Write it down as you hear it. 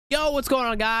Yo, what's going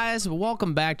on, guys?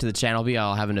 Welcome back to the channel. We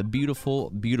all having a beautiful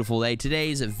day.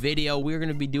 Today's video, we're going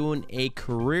to be doing a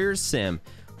career sim.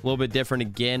 A little bit different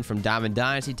again from Diamond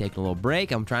Dynasty, taking a little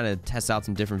break. I'm trying to test out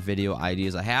some different video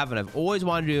ideas I have, and I've always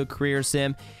wanted to do a career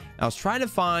sim. I was trying to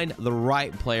find the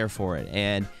right player for it,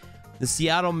 and the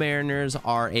Seattle Mariners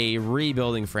are a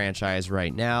rebuilding franchise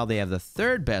right now. They have the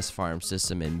third best farm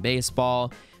system in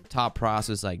baseball. Top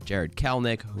prospects like Jarred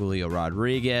Kelenic, Julio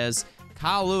Rodriguez.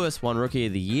 Kyle Lewis won Rookie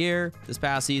of the Year this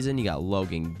past season. You got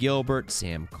Logan Gilbert,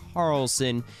 Sam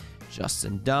Carlson,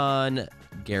 Justin Dunn,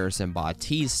 Garrison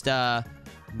Bautista,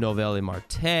 Novelli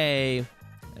Marte, and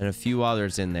a few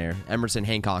others in there. Emerson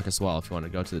Hancock as well, if you want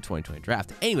to go to the 2020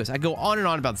 draft. Anyways, I go on and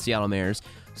on about the Seattle Mariners,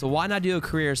 so why not do a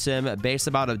career sim based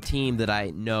about a team that I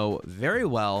know very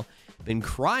well, been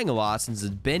crying a lot since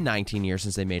it's been 19 years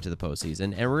since they made it to the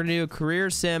postseason, and we're going to do a career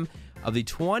sim of the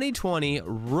 2020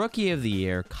 Rookie of the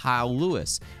Year, Kyle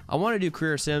Lewis. I want to do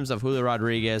career sims of Julio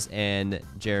Rodriguez and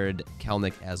Jarred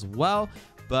Kelenic as well,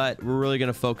 but we're really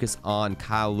going to focus on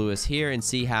Kyle Lewis here and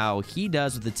see how he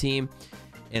does with the team.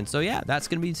 And so, yeah, that's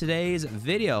going to be today's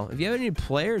video. If you have any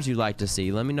players you'd like to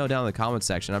see, let me know down in the comment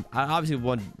section. I obviously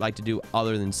would like to do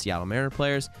other than Seattle Mariners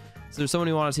players. So there's someone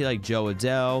you want to see like Joe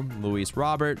Adell, Luis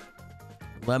Robert,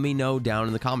 let me know down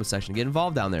in the comment section. Get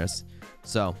involved down there.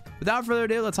 So without further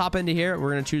ado, let's hop into here.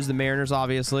 We're going to choose the Mariners,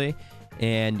 obviously,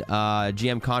 and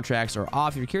GM contracts are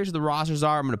off. If you're curious what the rosters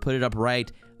are, I'm going to put it up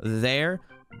right there.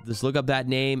 Just look up that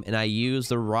name, and I use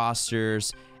the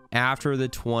rosters after the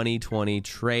 2020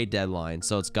 trade deadline.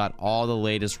 So it's got all the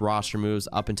latest roster moves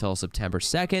up until September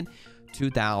 2nd,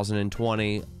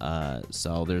 2020.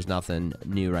 So there's nothing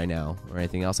new right now or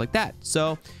anything else like that.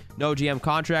 So no GM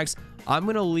contracts. I'm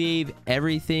going to leave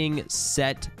everything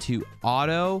set to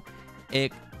auto,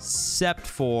 except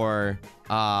for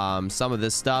some of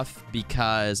this stuff,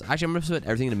 because actually I'm going to put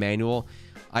everything to manual.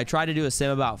 I tried to do a sim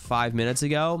about 5 minutes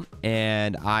ago,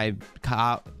 and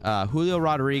Julio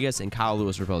Rodriguez and Kyle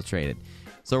Lewis were both traded.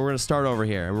 So we're going to start over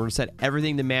here, and we're going to set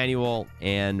everything to manual,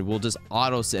 and we'll just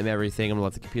auto sim everything. I'm going to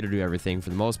let the computer do everything for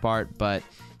the most part, but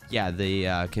yeah,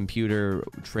 the computer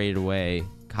traded away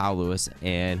Kyle Lewis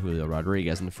and Julio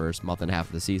Rodriguez in the first month and a half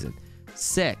of the season.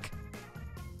 Sick.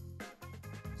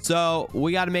 So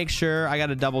we got to make sure, I got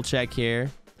to double check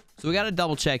here. So we got to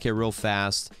double check here real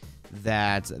fast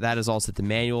that is all set to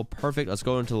manual. Perfect. Let's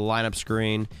go into the lineup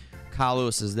screen. Kyle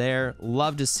Lewis is there.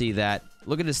 Love to see that.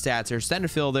 Look at his stats here. Center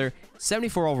fielder,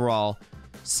 74 overall,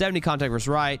 70 contact versus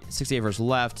right, 68 versus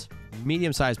left,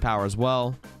 medium-sized power as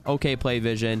well, okay play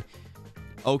vision,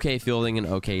 okay fielding, and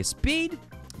okay speed.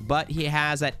 But he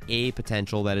has that A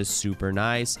potential that is super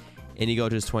nice. And you go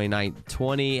to his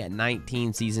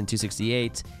 2019 season,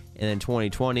 268, and then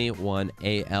 2020 won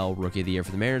AL Rookie of the Year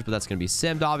for the Mariners, but that's going to be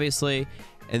simmed, obviously.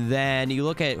 And then you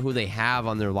look at who they have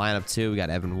on their lineup, too. We got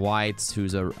Evan White,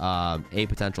 who's a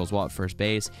potential as well at first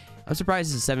base. I'm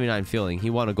surprised he's a 79 fielding. He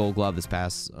won a Gold Glove this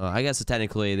past, I guess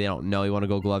technically they don't know he won a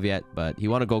Gold Glove yet, but he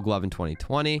won a Gold Glove in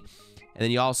 2020. And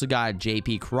then you also got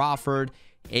J.P. Crawford,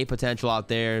 a potential out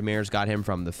there. Mariners got him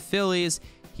from the Phillies.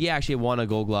 He actually won a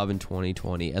Gold Glove in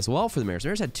 2020 as well for the Mariners. The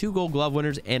Mariners had 2 Gold Glove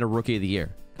winners and a Rookie of the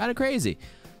Year. Kind of crazy.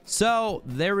 So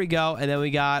there we go. And then we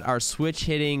got our switch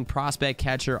hitting prospect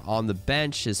catcher on the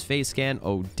bench. His face scan.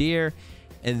 Oh dear.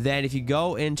 And then if you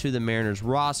go into the Mariners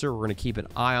roster, we're going to keep an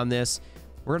eye on this.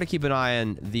 We're going to keep an eye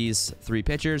on these 3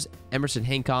 pitchers: Emerson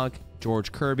Hancock,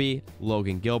 George Kirby,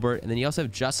 Logan Gilbert. And then you also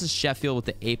have Justice Sheffield with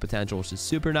the A potential, which is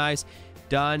super nice.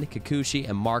 Dunn, Kikuchi,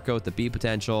 and Marco with the B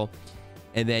potential.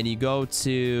 And then you go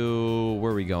to,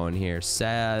 where are we going here?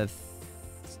 Seth.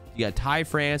 You got Ty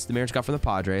France, the Mariners got from the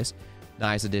Padres.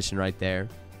 Nice addition right there.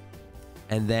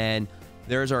 And then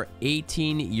there's our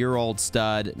 18-year-old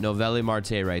stud, Novelli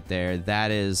Marte, right there.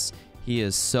 He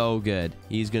is so good.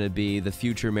 He's going to be the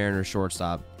future Mariners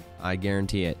shortstop. I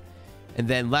guarantee it. And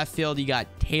then left field, you got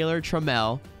Taylor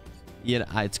Trammell. You know,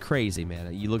 it's crazy,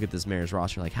 man. You look at this Mariners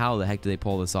roster, like, how the heck do they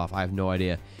pull this off? I have no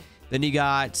idea. Then you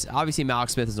got, obviously, Malcolm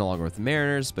Smith is no longer with the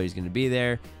Mariners, but he's going to be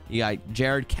there. You got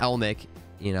Jarred Kelenic,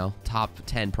 you know, top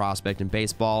 10 prospect in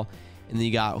baseball. And then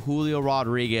you got Julio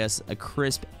Rodriguez, a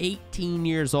crisp 18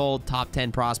 years old, top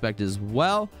 10 prospect as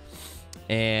well.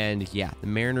 And yeah, the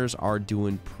Mariners are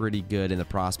doing pretty good in the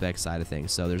prospect side of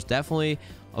things. So there's definitely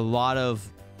a lot of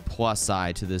plus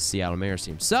side to this Seattle Mariners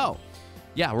team. So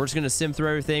yeah, we're just going to sim through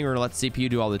everything. We're going to let the CPU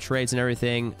do all the trades and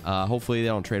everything. Hopefully they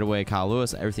don't trade away Kyle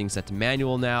Lewis. Everything's set to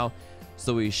manual now.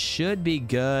 So we should be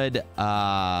good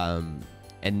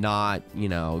and not, you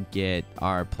know, get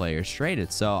our players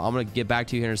traded. So I'm going to get back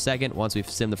to you here in a second once we've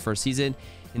simmed the first season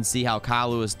and see how Kyle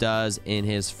Lewis does in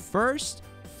his first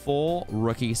full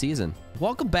rookie season.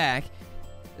 Welcome back.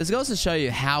 This goes to show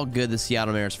you how good the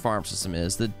Seattle Mariners farm system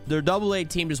is. Their Double-A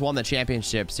team just won the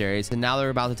championship series, and now they're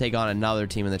about to take on another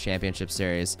team in the championship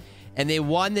series. And they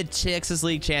won the Texas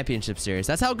League Championship Series.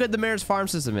 That's how good the Mariners farm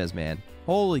system is, man.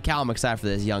 Holy cow, I'm excited for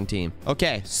this young team.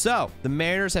 Okay, so the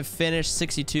Mariners have finished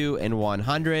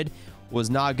 62-100. Was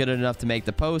not good enough to make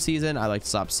the postseason. I like to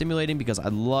stop simulating because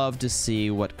I'd love to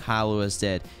see what Kyle Lewis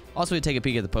did. Also, we take a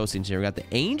peek at the postseason here. We got the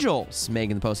Angels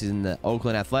making the postseason, the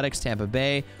Oakland Athletics, Tampa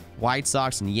Bay, White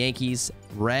Sox, and Yankees,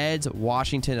 Reds,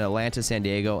 Washington, Atlanta, San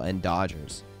Diego, and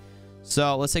Dodgers.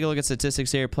 So let's take a look at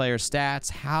statistics here. Player stats.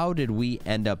 How did we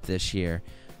end up this year?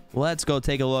 Let's go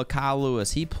take a look. Kyle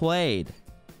Lewis, he played.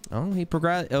 Oh, he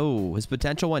progressed. Oh, his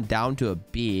potential went down to a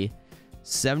B.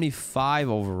 75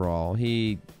 overall.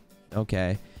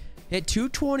 Okay. Hit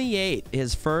 228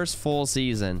 his first full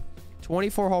season.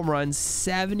 24 home runs,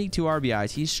 72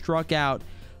 RBIs. He struck out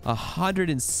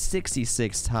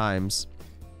 166 times.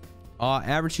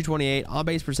 Average 228,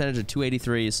 on-base percentage of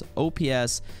 283s,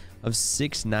 OPS of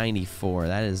 694.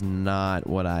 That is not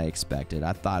what I expected.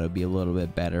 I thought it would be a little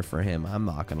bit better for him. I'm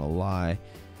not going to lie.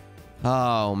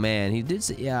 Oh, man. He did,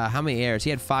 yeah, how many errors? He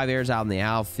had 5 errors out in the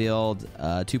outfield,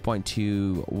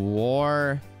 2.2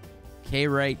 WAR, K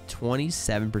rate,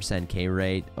 27% K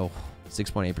rate. Oh,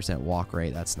 6.8% walk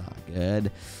rate. That's not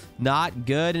good. Not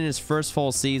good in his first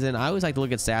full season. I always like to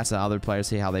look at stats of other players,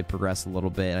 see how they progress a little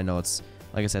bit. I know it's,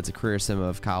 like I said, it's a career sim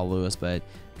of Kyle Lewis, but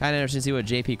kind of interesting to see what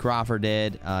J.P. Crawford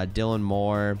did. Dylan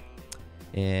Moore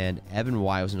and Evan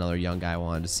White was another young guy I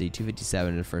wanted to see.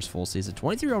 257 in the first full season.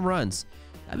 23 home runs.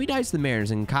 That'd be nice to the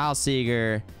Mariners. And Kyle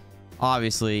Seager,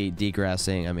 obviously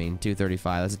degressing. I mean,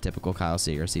 235. That's a typical Kyle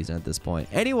Seager season at this point.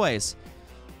 Anyways,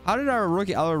 how did our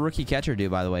rookie catcher do,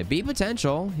 by the way? B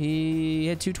potential. He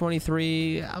hit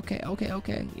 223.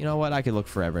 Okay. You know what? I could look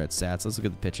forever at stats. Let's look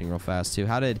at the pitching real fast, too.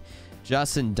 How did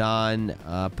Justin Dunn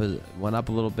went up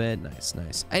a little bit?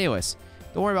 Nice. Anyways,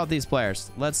 don't worry about these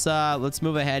players. Let's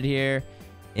move ahead here,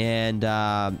 and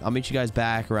I'll meet you guys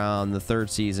back around the 3rd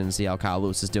season and see how Kyle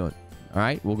Lewis is doing. All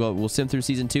right, we'll sim through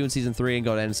season 2 and season 3 and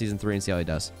go to end of season 3 and see how he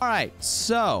does. All right,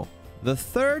 so the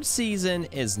 3rd season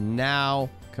is now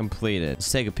completed. Let's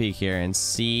take a peek here and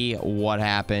see what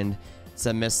happened to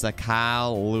Mr.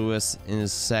 Kyle Lewis in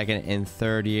his 2nd and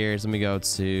 3rd years. Let me go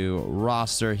to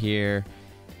roster here,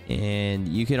 and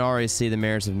you can already see the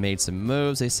Mariners have made some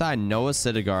moves. They signed Noah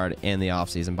Syndergaard in the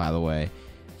offseason, by the way.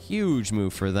 Huge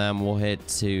move for them. We'll hit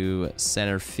to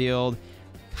center field.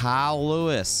 Kyle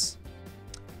Lewis,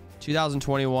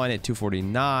 2021 hit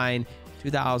 249.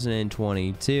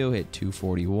 2022 hit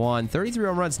 241. 33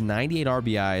 home runs, 98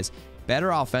 RBIs.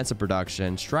 Better offensive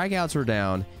production. Strikeouts were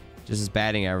down. Just his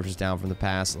batting average is down from the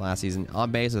last season. On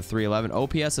base of 311.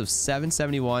 OPS of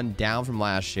 771, down from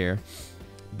last year.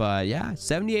 But yeah,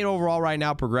 78 overall right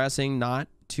now, progressing. Not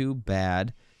too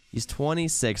bad. He's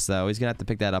 26, though. He's going to have to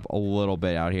pick that up a little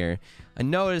bit out here. I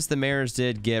noticed the Mariners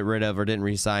did get rid of or didn't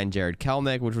re-sign Jared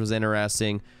Kelnick, which was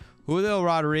interesting. Julio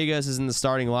Rodriguez is in the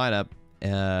starting lineup,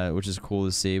 which is cool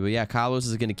to see. But yeah, Kyle Lewis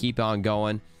is going to keep on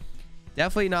going.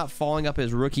 Definitely not following up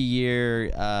his rookie year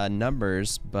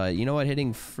numbers, but you know what?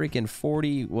 Hitting freaking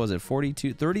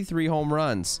 33 home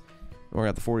runs. Where I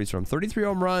got the 40s from. 33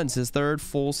 home runs, his 3rd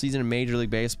full season in Major League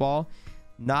Baseball.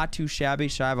 Not too shabby,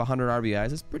 shy of 100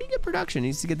 RBIs. It's pretty good production. He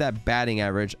needs to get that batting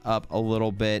average up a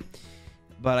little bit.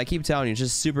 But I keep telling you, it's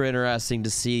just super interesting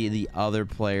to see the other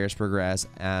players progress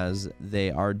as they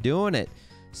are doing it.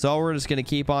 So we're just going to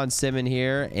keep on simming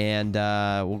here, and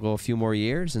we'll go a few more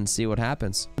years and see what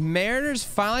happens. The Mariners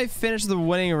finally finished the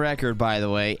winning record, by the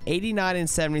way.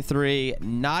 89-73.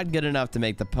 Not good enough to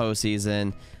make the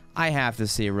postseason. I have to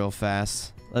see it real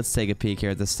fast. Let's take a peek here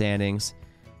at the standings.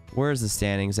 Where's the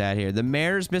standings at here? The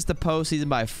Mariners missed the postseason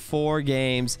by 4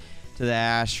 games to the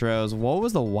Astros. What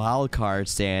was the wild card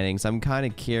standings? I'm kind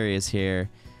of curious here.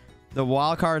 The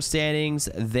wild card standings,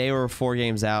 they were 4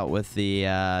 games out with the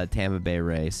Tampa Bay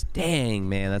Rays. Dang,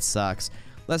 man, that sucks.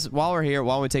 While we're here,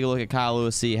 why don't we take a look at Kyle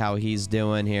Lewis, see how he's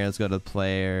doing here. Let's go to the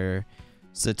player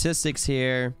statistics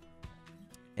here.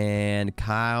 And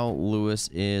Kyle Lewis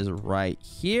is right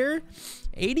here.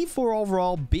 84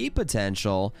 overall, B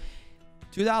potential.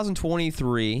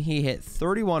 2023, he hit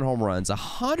 31 home runs,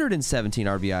 117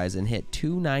 RBIs, and hit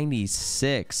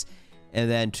 296. And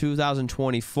then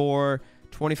 2024,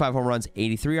 25 home runs,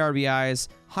 83 RBIs,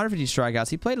 150 strikeouts.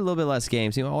 He played a little bit less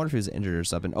games. I wonder if he was injured or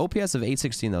something. OPS of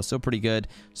 816, though, still pretty good.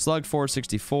 Slugged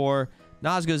 464.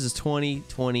 Not as good as his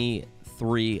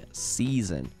 2023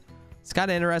 season. It's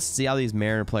kind of interesting to see how these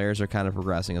Mariner players are kind of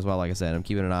progressing as well. Like I said, I'm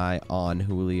keeping an eye on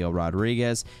Julio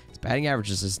Rodriguez. His batting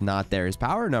average is just not there. His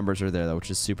power numbers are there, though,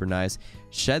 which is super nice.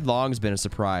 Shed Long's been a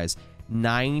surprise.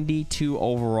 92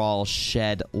 overall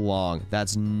shed long.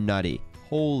 That's nutty.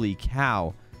 Holy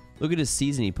cow. Look at his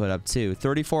season he put up too.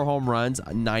 34 home runs,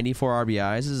 94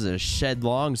 RBIs. This is a shed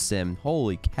long sim.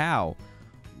 Holy cow.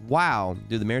 Wow.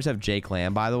 Dude, the Mariners have Jake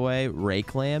Lamb, by the way. Ray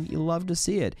Lamb. You love to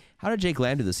see it. How did Jake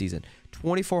Lamb do this season?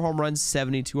 24 home runs,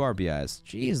 72 RBIs.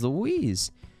 Jeez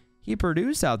Louise. He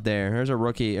produced out there. Here's our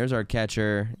rookie. Here's our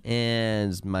catcher.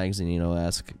 And Mike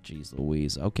Zunino-esque. Jeez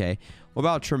Louise. Okay. What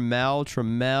about Trammell?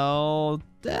 Trammell.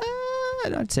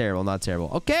 Not terrible. Not terrible.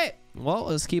 Okay. Well,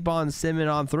 let's keep on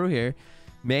simming on through here.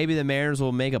 Maybe the Mariners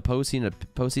will make a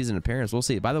postseason appearance. We'll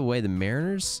see. By the way, the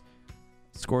Mariners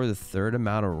scored the third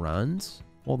amount of runs.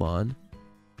 Hold on.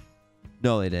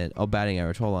 No, they didn't. Oh, batting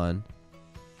average. Hold on.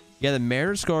 Yeah, the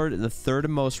Mariners scored the third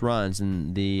most runs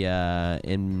in the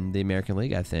American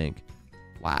League, I think.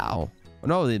 Wow.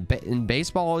 No, in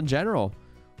baseball in general.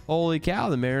 Holy cow,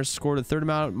 the Mariners scored the third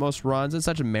most runs. It's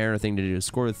such a Mariner thing to do.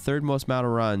 Score the third most amount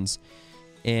of runs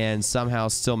and somehow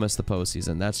still miss the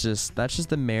postseason. That's just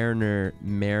the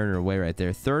Mariner way right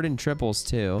there. Third in triples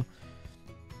too.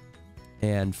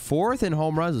 And fourth in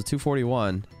home runs with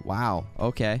 241. Wow.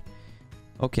 Okay.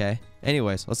 Okay.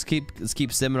 Anyways, let's keep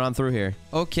simming on through here.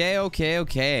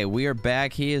 Okay. We are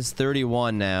back. He is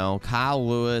 31 now. Kyle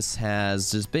Lewis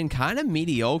has just been kind of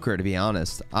mediocre, to be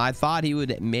honest. I thought he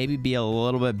would maybe be a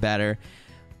little bit better.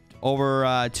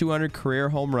 Over 200 career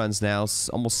home runs now,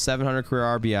 almost 700 career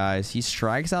RBIs. He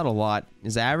strikes out a lot.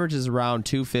 His average is around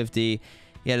 250.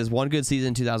 He had his one good season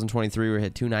in 2023 where he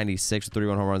hit 296 with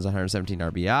 31 home runs, 117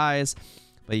 RBIs.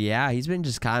 But yeah, he's been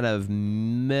just kind of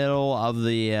middle of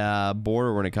the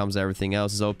border when it comes to everything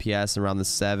else. His OPS around the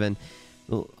 7,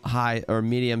 high or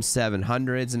medium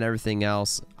 700s and everything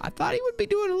else. I thought he would be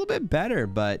doing a little bit better,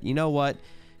 but you know what?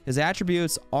 His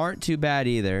attributes aren't too bad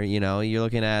either. You know, you're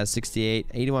looking at 68,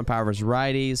 81 power versus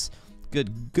righties.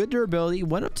 Good durability.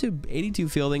 Went up to 82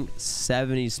 fielding,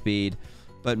 70 speed.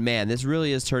 But man, this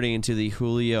really is turning into the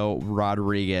Julio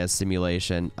Rodriguez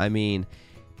simulation. I mean,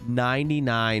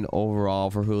 99 overall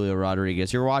for Julio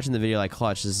Rodriguez. You're watching the video like,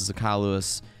 clutch, this is a Kyle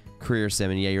Lewis career sim,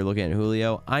 and yeah, you're looking at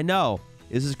Julio. I know.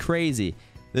 This is crazy.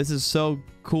 This is so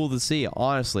cool to see,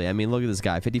 honestly. I mean, look at this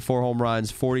guy. 54 home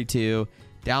runs, 42.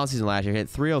 Down season last year, hit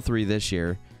 303 this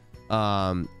year.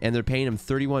 And they're paying him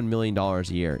 $31 million a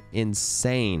year.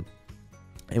 Insane.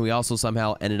 And we also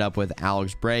somehow ended up with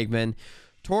Alex Bregman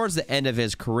towards the end of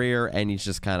his career, and he's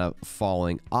just kind of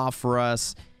falling off for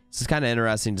us. It's kind of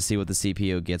interesting to see what the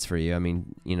CPU gets for you. I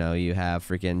mean, you know, you have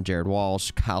freaking Jared Walsh,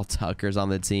 Kyle Tucker's on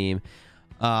the team.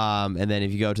 And then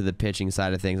if you go to the pitching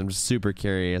side of things, I'm just super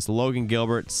curious. Logan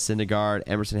Gilbert, Syndergaard,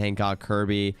 Emerson Hancock,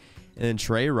 Kirby, and then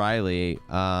Trey Riley,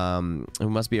 who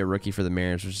must be a rookie for the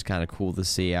Mariners, which is kind of cool to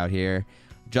see out here.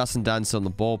 Justin Dunn still in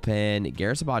the bullpen.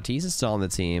 Garrison Bautista is still on the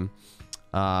team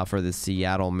for the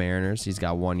Seattle Mariners. He's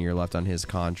got 1 year left on his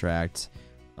contract.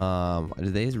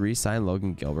 Did they re-sign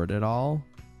Logan Gilbert at all?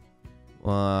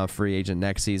 Free agent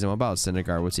next season. What about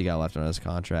Syndergaard? What's he got left on his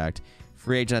contract?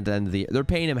 Free agent at the end of the year. They're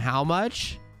paying him how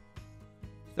much?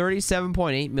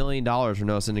 $37.8 million for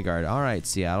Noah Syndergaard. All right,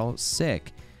 Seattle.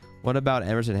 Sick. What about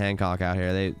Emerson Hancock out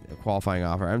here? They qualifying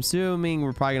offer. I'm assuming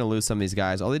we're probably going to lose some of these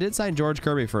guys. Oh, they did sign George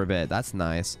Kirby for a bit. That's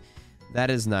nice.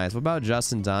 That is nice. What about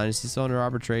Justin Dunn? Is he still under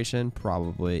arbitration?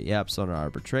 Probably. Yep, still under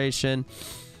arbitration.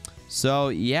 So,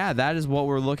 yeah, that is what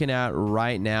we're looking at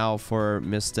right now for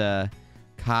Mr.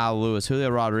 Kyle Lewis. Julio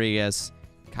Rodriguez.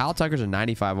 Kyle Tucker's a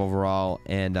 95 overall.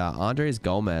 And Andres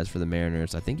Gomez for the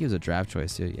Mariners. I think he was a draft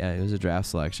choice, too. Yeah, he was a draft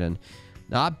selection.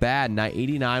 Not bad.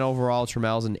 89 overall.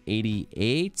 Trammell's an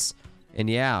 88. And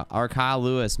yeah, our Kyle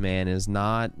Lewis, man, is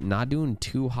not doing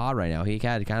too hot right now. He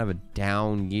had kind of a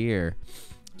down year.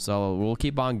 So we'll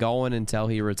keep on going until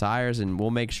he retires, and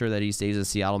we'll make sure that he stays a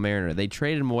Seattle Mariner. They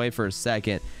traded him away for a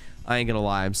second. I ain't going to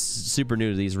lie. I'm super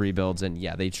new to these rebuilds. And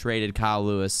yeah, they traded Kyle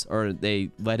Lewis, or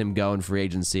they let him go in free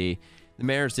agency. The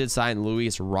Mariners did sign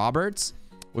Luis Roberts,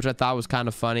 which I thought was kind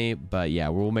of funny, but yeah,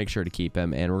 we'll make sure to keep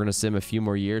him, and we're going to sim a few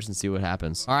more years and see what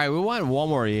happens. All right, we went 1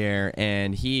 more year,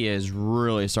 and he is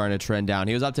really starting to trend down.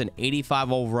 He was up to an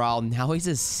 85 overall. Now he's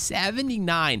a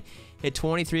 79. Hit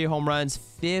 23 home runs,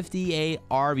 58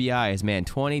 RBIs. Man,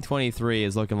 2023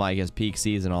 is looking like his peak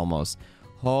season almost.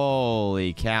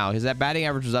 Holy cow. His batting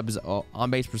average was up, his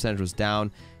on-base percentage was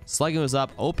down. Slugging was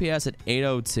up, OPS at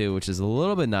 802, which is a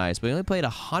little bit nice, but he only played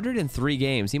 103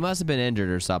 games. He must have been injured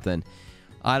or something.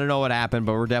 I don't know what happened,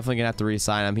 but we're definitely going to have to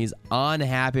re-sign him. He's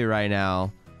unhappy right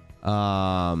now.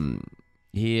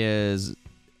 He is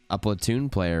a platoon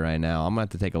player right now. I'm going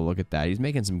to have to take a look at that. He's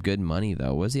making some good money,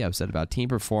 though. What is he upset about? Team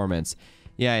performance.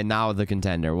 Yeah, and now with the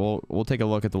contender. We'll take a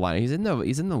look at the lineup. He's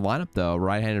in the lineup, though.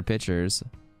 Right-handed pitchers.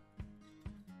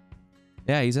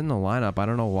 Yeah, he's in the lineup. I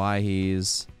don't know why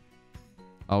he's...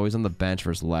 Oh, he's on the bench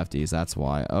versus lefties. That's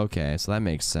why. Okay, so that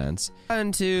makes sense.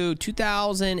 On to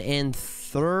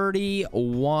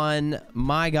 2031.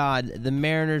 My God, the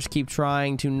Mariners keep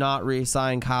trying to not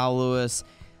re-sign Kyle Lewis.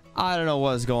 I don't know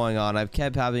what's going on. I've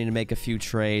kept having to make a few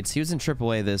trades. He was in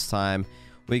AAA this time.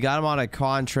 We got him on a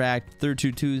contract through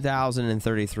to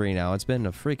 2033 now. It's been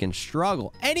a freaking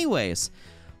struggle. Anyways,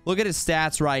 look at his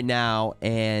stats right now,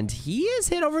 and he has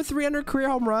hit over 300 career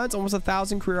home runs, almost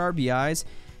 1,000 career RBIs.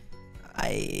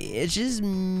 It's just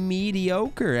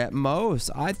mediocre at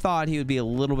most. I thought he would be a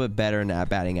little bit better in that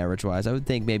batting average wise. I would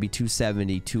think maybe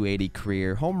 270, 280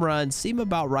 career home runs seem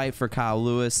about right for Kyle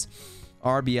Lewis.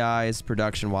 RBIs,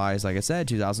 production wise, like I said,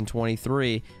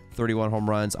 2023, 31 home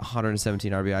runs,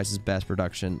 117 RBIs, his best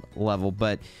production level.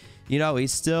 But you know,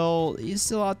 he's still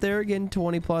out there getting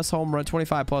 20 plus home run,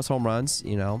 25 plus home runs.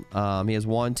 You know, he has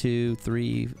 1, 2,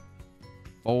 3,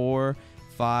 4,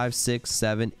 5, 6,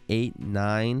 7, 8,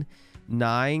 9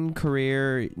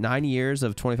 years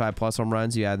of 25 plus home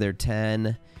runs. You had there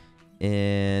 10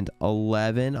 and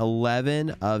 11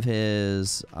 of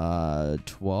his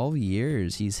 12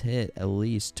 years he's hit at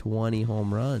least 20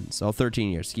 home runs.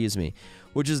 13 years, excuse me,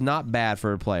 which is not bad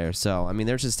for a player. So I mean,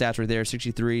 there's his stats right there: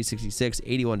 63, 66,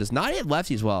 81. Does not hit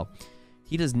lefties well.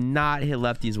 He does not hit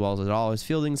lefties well at all. His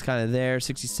fielding's kind of there.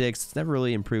 66. It's never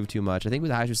really improved too much. I think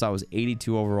the highest we saw was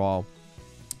 82 overall.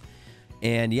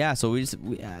 And yeah, so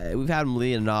we've had him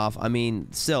leading off. I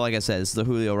mean, still, like I said, this is the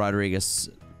Julio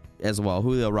Rodriguez as well.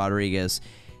 Julio Rodriguez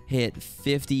hit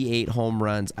 58 home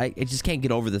runs. I just can't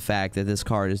get over the fact that this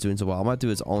card is doing so well. I'm going to do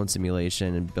his own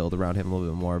simulation and build around him a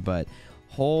little bit more, but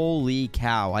holy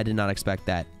cow, I did not expect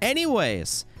that.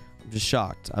 Anyways, I'm just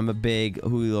shocked. I'm a big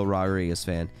Julio Rodriguez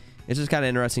fan. It's just kind of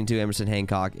interesting, too. Emerson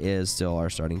Hancock is still our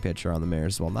starting pitcher on the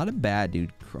Mariners as well. Not a bad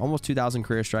dude. Almost 2,000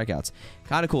 career strikeouts.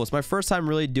 Kind of cool. It's my first time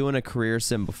really doing a career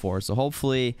sim before, so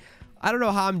hopefully... I don't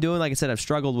know how I'm doing. Like I said, I've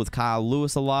struggled with Kyle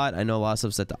Lewis a lot. I know a lot of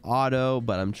stuff set to auto,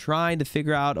 but I'm trying to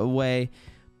figure out a way.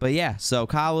 But yeah, so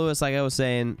Kyle Lewis, like I was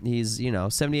saying, he's, you know,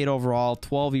 78 overall,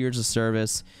 12 years of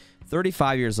service,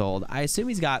 35 years old. I assume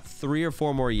he's got 3 or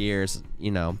 4 more years. You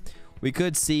know, we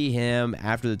could see him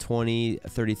after the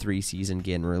 2033 season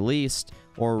getting released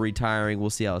or retiring. We'll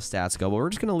see how his stats go. But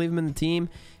we're just going to leave him in the team,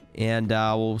 and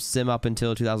we'll sim up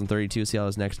until 2032, see how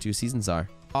his next 2 seasons are.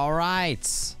 All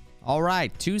right. All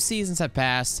right, 2 seasons have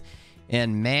passed,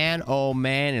 and man, oh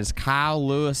man, is Kyle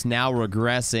Lewis now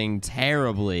regressing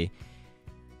terribly.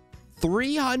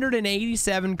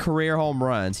 387 career home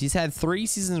runs. He's had 3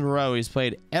 seasons in a row. He's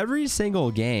played every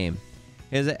single game.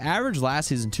 His average last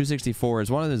season, 264, is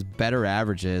one of his better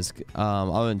averages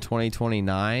other than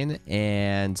 2029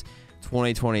 and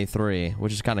 2023,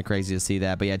 which is kind of crazy to see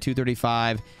that. But yeah,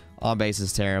 235 on base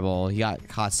is terrible. He got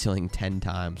caught stealing 10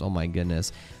 times. Oh my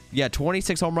goodness. Yeah,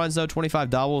 26 home runs, though, 25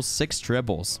 doubles, 6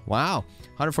 triples. Wow.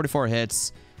 144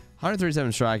 hits,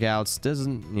 137 strikeouts.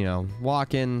 Doesn't, you know,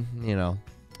 walk in, you know.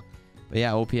 But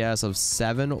yeah, OPS of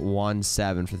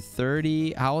 717 for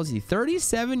 30. How old is he?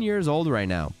 37 years old right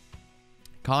now.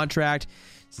 Contract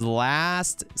is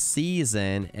last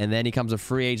season, and then he becomes a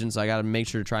free agent, so I got to make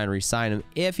sure to try and re-sign him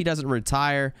if he doesn't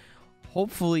retire.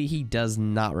 Hopefully he does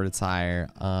not retire.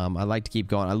 I'd like to keep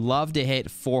going. I love to hit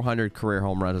 400 career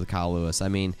home runs with Kyle Lewis. I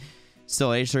mean,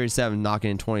 still age 37,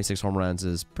 knocking in 26 home runs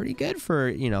is pretty good for,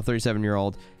 you know,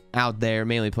 37-year-old out there,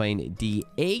 mainly playing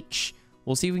DH.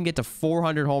 We'll see if we can get to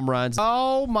 400 home runs.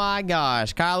 Oh my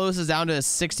gosh, Kyle Lewis is down to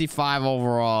 65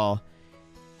 overall.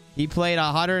 He played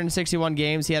 161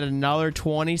 games. He had another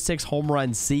 26 home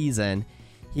run season.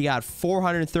 He got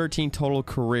 413 total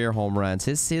career home runs.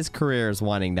 His career is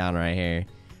winding down right here.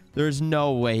 There's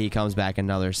no way he comes back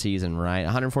another season, right?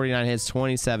 149 hits,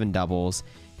 27 doubles.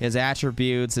 His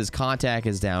attributes, his contact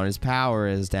is down. His power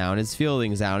is down. His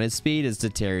fielding is down. His speed is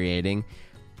deteriorating.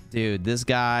 Dude, this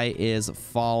guy is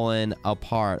falling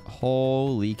apart.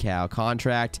 Holy cow.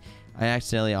 Contract, I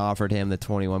accidentally offered him the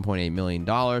 $21.8 million.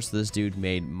 So this dude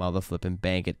made mother flipping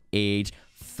bank at age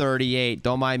 38.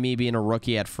 Don't mind me being a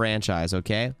rookie at franchise,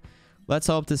 okay? Let's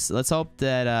hope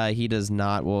that he does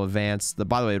not will advance.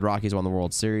 By the way, the Rockies won the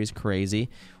World Series. Crazy.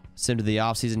 Sim to the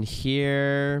offseason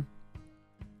here.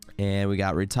 And we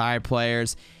got retired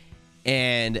players.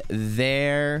 And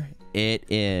there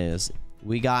it is.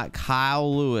 We got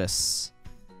Kyle Lewis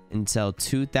until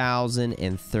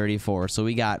 2034. So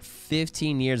we got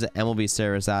 15 years of MLB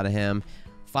service out of him.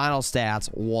 Final stats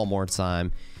one more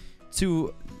time.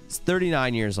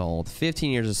 39 years old,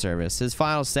 15 years of service. His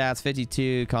final stats,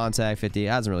 52, contact, 50.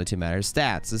 Doesn't really too matter. His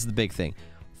stats, this is the big thing.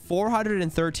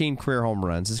 413 career home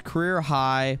runs. His career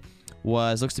high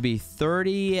looks to be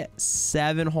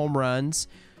 37 home runs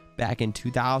back in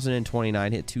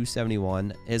 2029, hit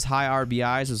 271. His high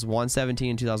RBIs was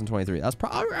 117 in 2023. That's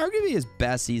probably arguably his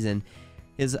best season.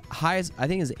 His highest, I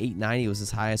think his 890 was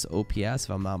his highest OPS, if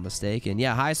I'm not mistaken.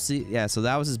 Yeah, so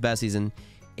that was his best season.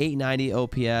 890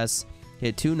 OPS,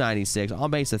 hit 296, on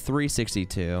base of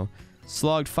 362,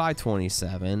 slugged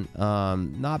 527.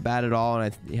 Not bad at all.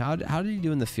 And how did he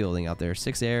do in the fielding out there?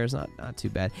 6 errors, not too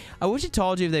bad. I wish he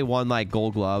told you if they won like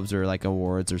Gold Gloves or like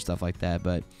awards or stuff like that,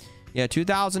 but yeah,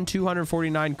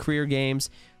 2,249 career games,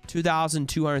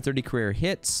 2,230 career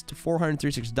hits,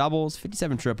 436 doubles,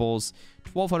 57 triples,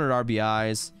 1,200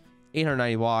 RBIs,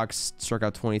 890 walks, struck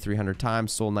out 2,300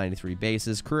 times, stole 93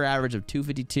 bases, career average of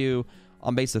 252,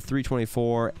 on base of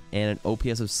 324, and an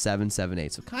OPS of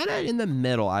 778. So kind of in the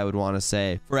middle, I would want to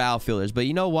say, for outfielders. But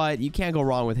you know what? You can't go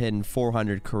wrong with hitting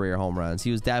 400 career home runs.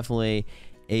 He was definitely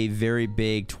a very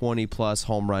big 20-plus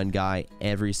home run guy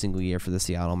every single year for the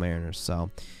Seattle Mariners.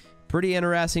 So pretty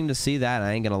interesting to see that.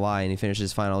 I ain't gonna lie. And he finished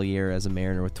his final year as a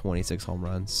Mariner with 26 home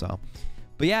runs. So,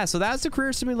 but yeah, so that's the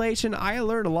career simulation. I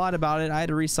learned a lot about it. I had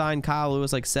to re-sign Kyle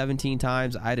Lewis like 17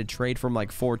 times. I had to trade for him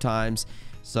like 4 times.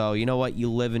 So you know what? You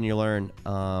live and you learn.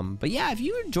 But yeah, if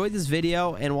you enjoyed this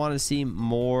video and want to see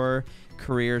more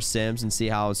career sims and see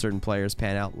how certain players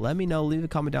pan out, let me know. Leave a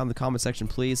comment down in the comment section,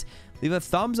 please. Leave a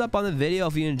thumbs up on the video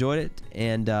if you enjoyed it.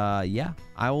 And yeah,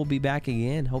 I will be back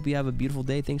again. Hope you have a beautiful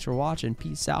day. Thanks for watching.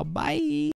 Peace out. Bye.